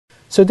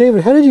So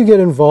David, how did you get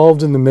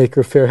involved in the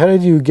Maker Faire? How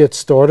did you get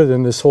started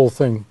in this whole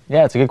thing?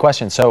 Yeah, it's a good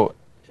question. So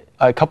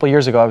a couple of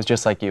years ago, I was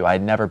just like you.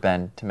 I'd never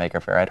been to Maker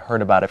Faire. I'd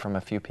heard about it from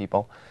a few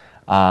people.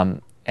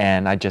 And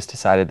I just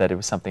decided that it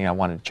was something I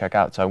wanted to check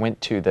out. So I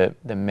went to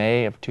the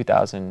May of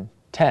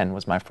 2010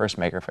 was my first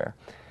Maker Faire.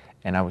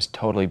 And I was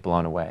totally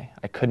blown away.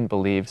 I couldn't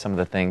believe some of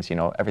the things, you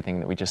know,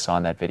 everything that we just saw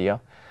in that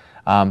video.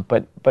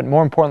 But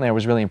more importantly, I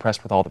was really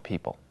impressed with all the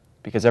people,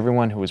 because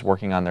everyone who was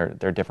working on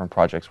their different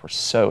projects were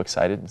so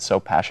excited and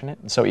so passionate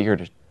and so eager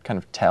to kind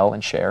of tell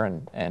and share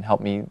and help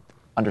me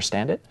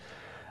understand it,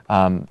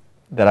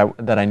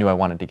 that I knew I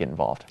wanted to get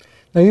involved.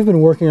 Now, you've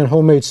been working on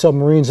homemade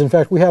submarines. In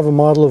fact, we have a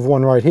model of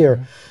one right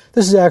here.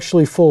 This is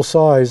actually full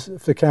size,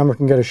 if the camera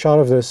can get a shot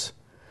of this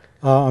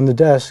on the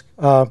desk.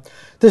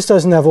 This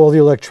doesn't have all the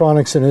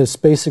electronics in it. It's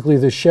basically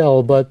the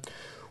shell, but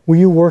were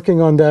you working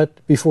on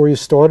that before you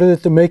started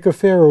at the Maker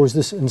Faire, or was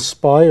this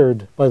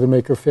inspired by the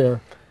Maker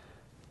Faire?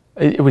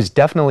 It was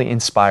definitely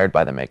inspired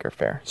by the Maker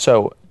Faire.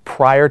 So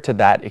prior to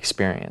that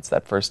experience,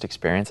 that first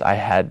experience, I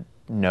had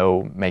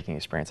no making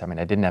experience. I mean,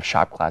 I didn't have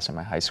shop class in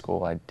my high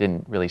school. I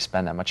didn't really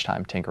spend that much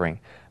time tinkering.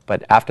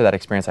 But after that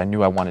experience, I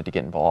knew I wanted to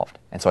get involved.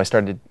 And so I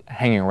started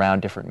hanging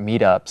around different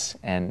meetups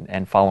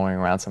and following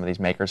around some of these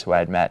makers who I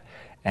had met,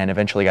 and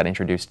eventually got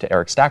introduced to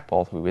Eric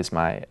Stackpole, who is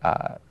my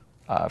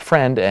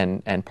friend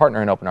and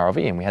partner in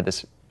OpenROV. And we had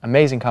this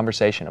amazing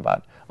conversation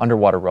about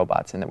underwater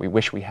robots and that we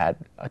wish we had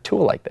a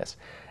tool like this.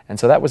 And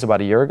so that was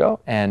about a year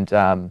ago. And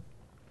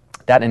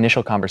that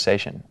initial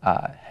conversation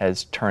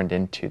has turned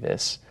into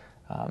this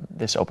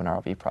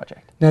OpenROV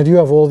project. Now, do you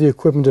have all the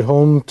equipment at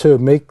home to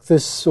make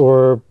this,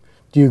 or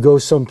do you go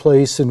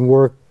someplace and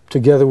work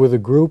together with a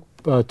group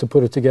to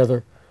put it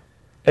together?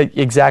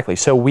 Exactly.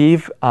 So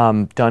we've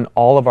done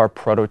all of our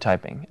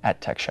prototyping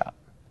at Tech Shop.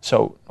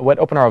 So what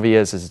OpenROV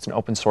is it's an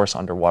open source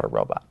underwater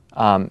robot.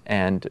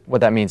 And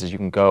what that means is you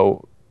can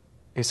go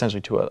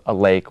essentially to a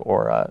lake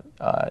or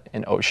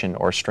an ocean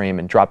or a stream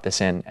and drop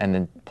this in and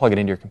then plug it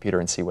into your computer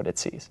and see what it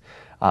sees.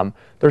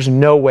 There's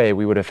no way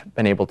we would have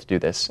been able to do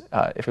this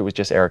if it was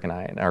just Eric and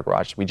I in our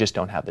garage. We just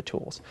don't have the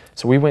tools.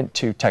 So we went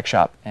to Tech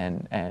Shop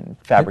and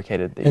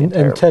fabricated the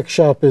entire... And Tech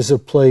Shop is a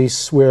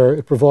place where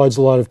it provides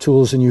a lot of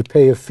tools and you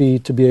pay a fee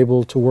to be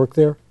able to work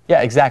there?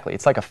 Yeah, exactly.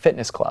 It's like a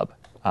fitness club,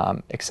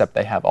 except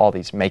they have all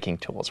these making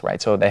tools,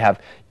 right? So they have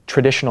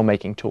traditional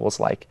making tools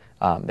like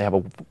they have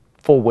a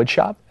full wood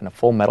shop and a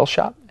full metal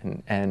shop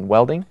and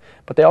welding,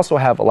 but they also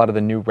have a lot of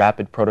the new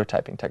rapid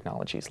prototyping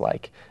technologies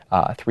like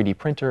 3D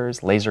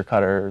printers, laser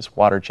cutters,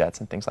 water jets,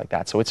 and things like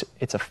that. So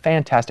it's a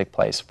fantastic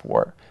place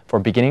for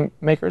beginning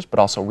makers, but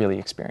also really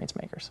experienced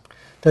makers.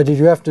 Now, did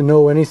you have to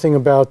know anything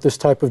about this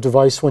type of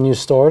device when you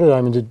started?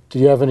 I mean, did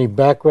you have any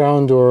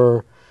background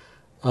or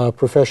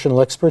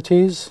professional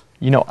expertise?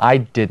 You know, I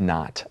did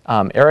not.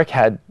 Eric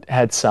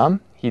had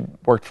some. He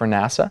worked for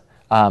NASA.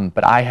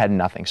 But I had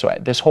nothing. So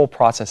this whole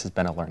process has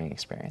been a learning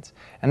experience.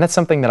 And that's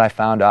something that I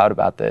found out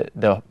about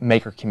the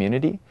maker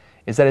community,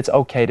 is that it's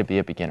okay to be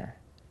a beginner.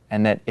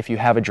 And that if you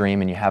have a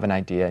dream and you have an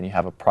idea and you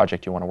have a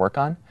project you want to work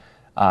on,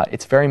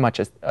 it's very much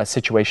a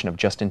situation of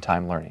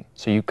just-in-time learning.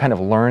 So you kind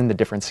of learn the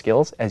different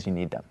skills as you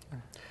need them.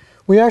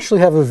 We actually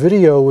have a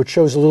video which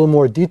shows a little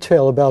more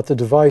detail about the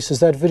device.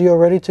 Is that video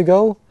ready to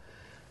go?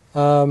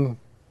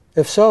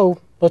 If so,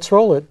 let's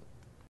roll it.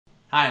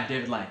 Hi, I'm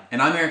David Lang.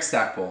 And I'm Eric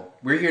Stackpole.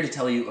 We're here to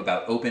tell you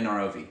about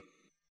OpenROV.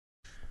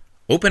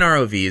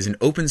 OpenROV is an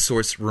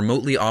open-source,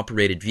 remotely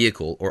operated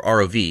vehicle, or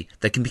ROV,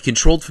 that can be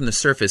controlled from the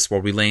surface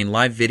while relaying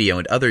live video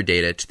and other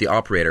data to the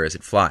operator as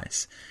it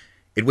flies.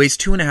 It weighs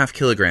 2.5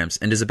 kilograms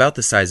and is about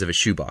the size of a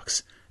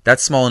shoebox.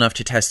 That's small enough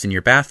to test in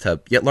your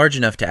bathtub, yet large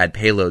enough to add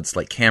payloads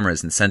like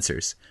cameras and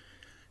sensors.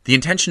 The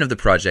intention of the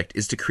project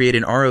is to create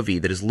an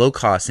ROV that is low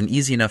cost and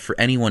easy enough for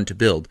anyone to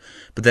build,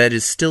 but that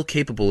is still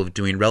capable of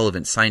doing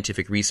relevant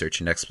scientific research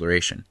and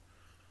exploration.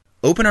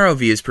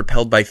 OpenROV is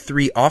propelled by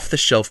 3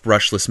 off-the-shelf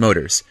brushless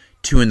motors,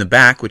 2 in the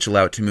back which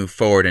allow it to move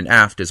forward and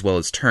aft as well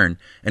as turn,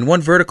 and 1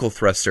 vertical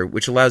thruster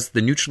which allows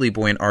the neutrally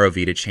buoyant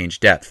ROV to change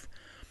depth.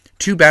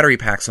 2 battery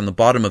packs on the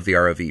bottom of the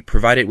ROV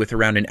provide it with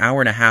around an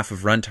hour and a half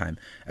of runtime,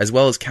 as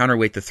well as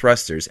counterweight the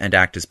thrusters and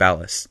act as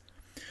ballast.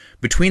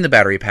 Between the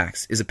battery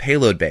packs is a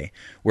payload bay,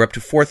 where up to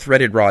 4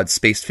 threaded rods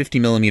spaced 50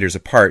 millimeters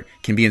apart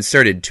can be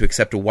inserted to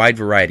accept a wide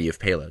variety of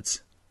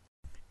payloads.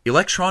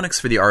 Electronics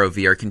for the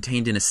ROV are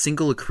contained in a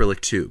single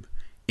acrylic tube.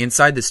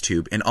 Inside this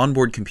tube, an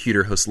onboard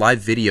computer hosts live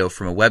video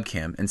from a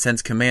webcam and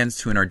sends commands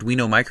to an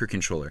Arduino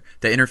microcontroller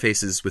that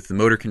interfaces with the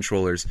motor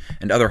controllers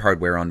and other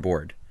hardware on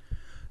board.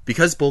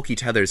 Because bulky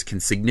tethers can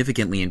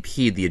significantly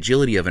impede the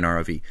agility of an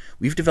ROV,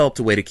 we've developed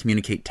a way to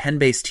communicate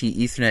 10BASE-T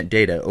Ethernet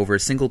data over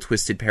a single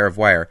twisted pair of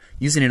wire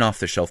using an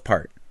off-the-shelf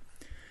part.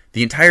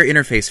 The entire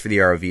interface for the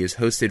ROV is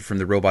hosted from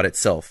the robot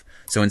itself,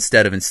 so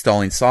instead of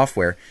installing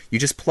software, you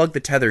just plug the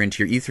tether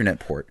into your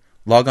Ethernet port,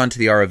 log on to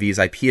the ROV's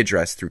IP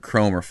address through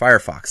Chrome or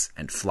Firefox,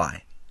 and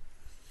fly.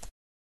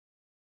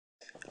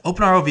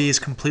 OpenROV is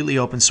completely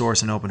open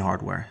source and open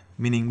hardware,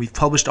 meaning we've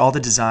published all the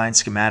design,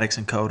 schematics,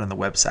 and code on the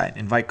website and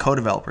invite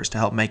co-developers to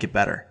help make it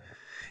better.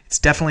 It's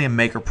definitely a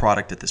maker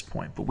product at this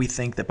point, but we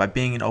think that by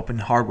being an open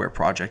hardware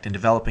project and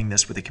developing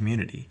this with a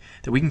community,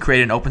 that we can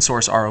create an open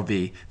source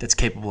ROV that's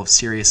capable of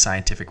serious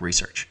scientific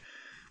research.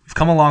 We've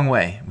come a long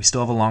way, and we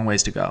still have a long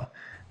ways to go.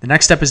 The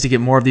next step is to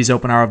get more of these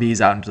open ROVs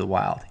out into the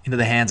wild, into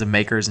the hands of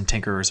makers and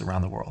tinkerers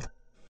around the world.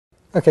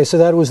 Okay, so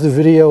that was the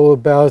video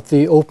about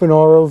the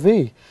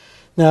OpenROV.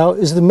 Now,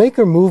 is the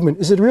maker movement,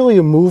 is it really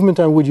a movement?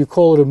 Would you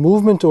call it a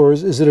movement, or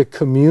is it a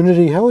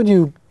community? How would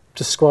you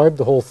describe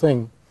the whole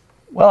thing?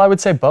 Well, I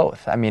would say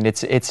both. I mean,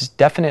 it's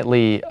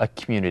definitely a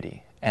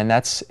community, and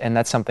that's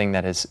something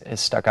that has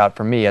stuck out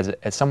for me as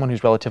someone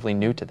who's relatively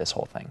new to this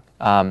whole thing.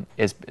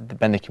 Has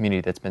been the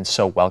community that's been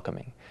so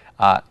welcoming.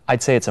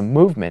 I'd say it's a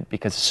movement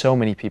because so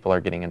many people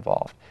are getting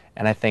involved,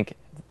 and I think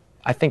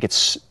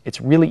it's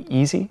really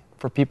easy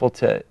for people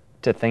to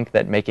think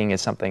that making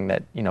is something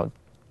that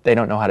they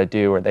don't know how to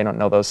do, or they don't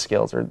know those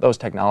skills or those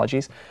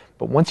technologies.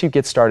 But once you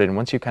get started and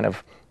once you kind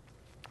of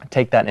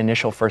take that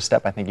initial first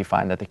step, I think you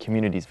find that the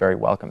community is very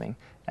welcoming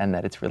and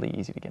that it's really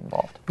easy to get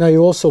involved. Now, you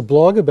also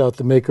blog about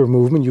the maker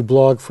movement. You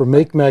blog for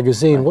Make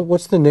Magazine. Right.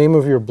 What's the name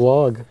of your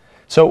blog?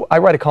 So I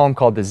write a column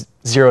called the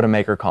Zero to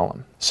Maker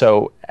column.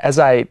 So as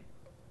I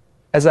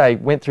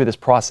went through this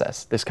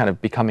process, this kind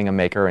of becoming a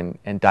maker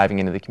and diving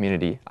into the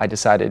community, I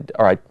decided,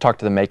 or I talked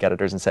to the Make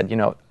editors and said,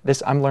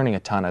 I'm learning a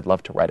ton, I'd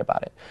love to write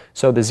about it.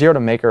 So the Zero to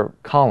Maker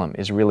column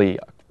is really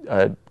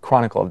a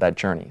chronicle of that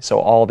journey. So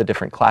all the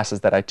different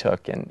classes that I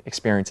took and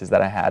experiences that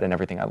I had and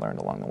everything I learned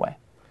along the way.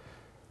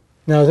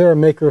 Now, there are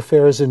maker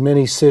fairs in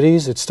many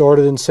cities. It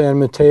started in San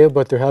Mateo,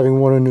 but they're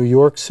having one in New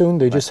York soon.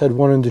 They just had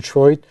one in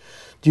Detroit.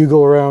 Do you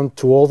go around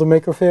to all the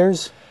maker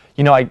fairs?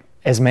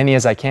 As many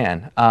as I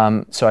can.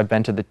 So I've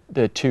been to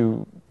the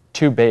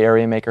two Bay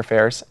Area maker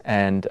fairs,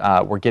 and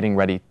we're getting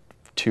ready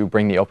to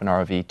bring the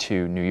OpenROV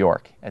to New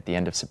York at the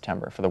end of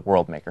September for the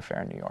World Maker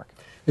Faire in New York.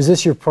 Is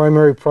this your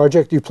primary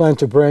project? Do you plan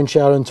to branch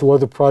out into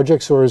other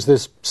projects, or is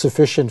this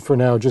sufficient for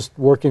now, just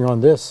working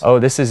on this? Oh,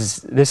 this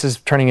is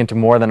turning into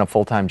more than a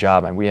full-time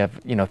job, and we have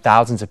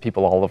thousands of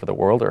people all over the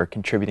world who are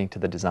contributing to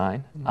the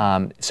design.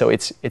 So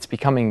it's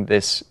becoming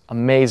this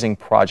amazing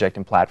project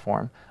and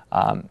platform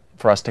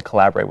for us to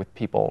collaborate with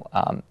people,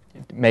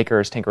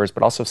 makers, tinkerers,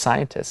 but also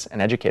scientists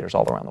and educators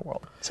all around the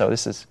world. So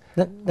this is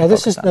now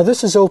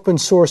this is open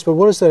source, but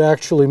what does that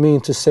actually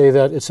mean to say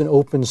that it's an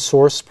open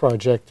source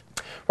project?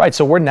 Right,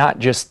 so we're not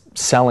just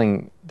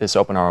selling this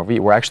OpenROV,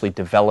 we're actually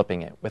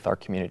developing it with our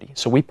community.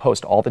 So we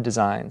post all the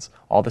designs,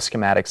 all the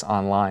schematics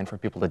online for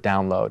people to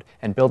download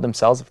and build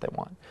themselves if they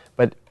want.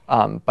 But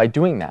by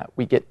doing that,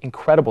 we get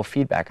incredible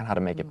feedback on how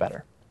to make it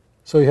better.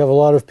 So you have a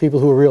lot of people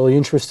who are really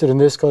interested in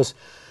this, because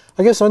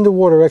I guess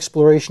underwater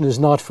exploration is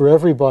not for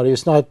everybody.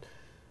 It's not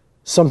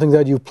something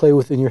that you play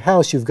with in your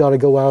house. You've got to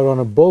go out on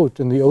a boat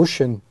in the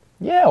ocean.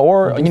 Yeah,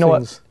 or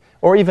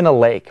or even a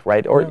lake,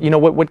 right? Or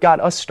what got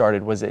us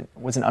started was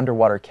an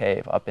underwater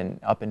cave up in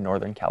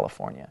Northern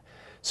California.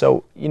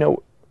 So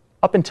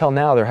up until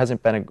now there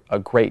hasn't been a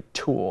great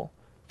tool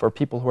for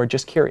people who are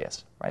just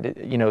curious, right?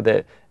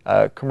 The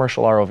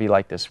commercial ROV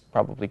like this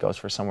probably goes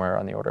for somewhere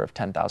on the order of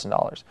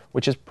 $10,000,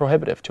 which is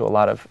prohibitive to a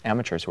lot of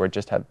amateurs who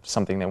just have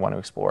something they want to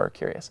explore or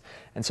curious.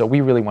 And so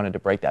we really wanted to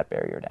break that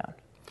barrier down.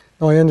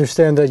 Now, I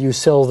understand that you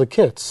sell the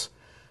kits.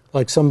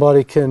 Like,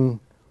 somebody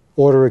can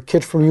order a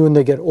kit from you and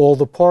they get all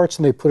the parts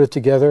and they put it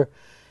together,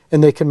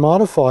 and they can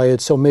modify it.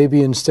 So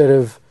maybe instead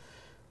of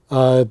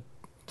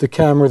the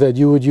camera that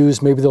you would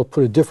use, maybe they'll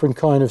put a different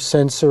kind of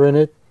sensor in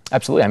it.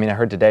 Absolutely. I mean, I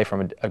heard today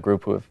from a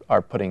group who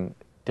are putting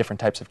different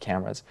types of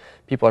cameras.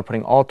 People are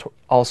putting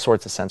all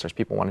sorts of sensors.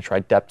 People want to try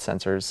depth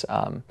sensors.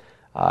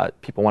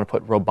 People want to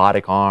put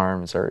robotic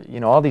arms, or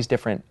all these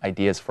different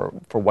ideas for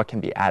what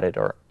can be added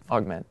or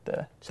augment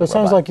the So it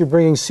sounds like you're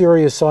bringing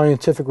serious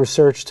scientific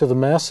research to the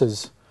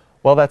masses.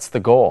 Well, that's the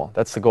goal.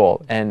 That's the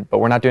goal. But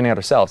we're not doing it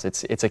ourselves.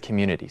 It's a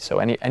community. So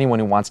anyone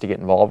who wants to get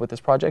involved with this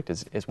project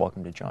is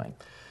welcome to join.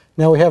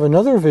 Now we have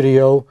another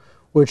video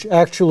which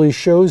actually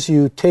shows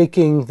you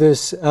taking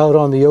this out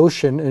on the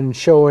ocean and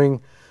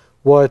showing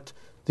what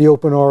the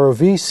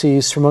OpenROV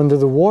sees from under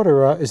the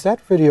water. Is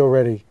that video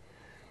ready?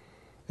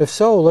 If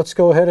so, let's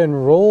go ahead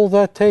and roll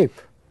that tape.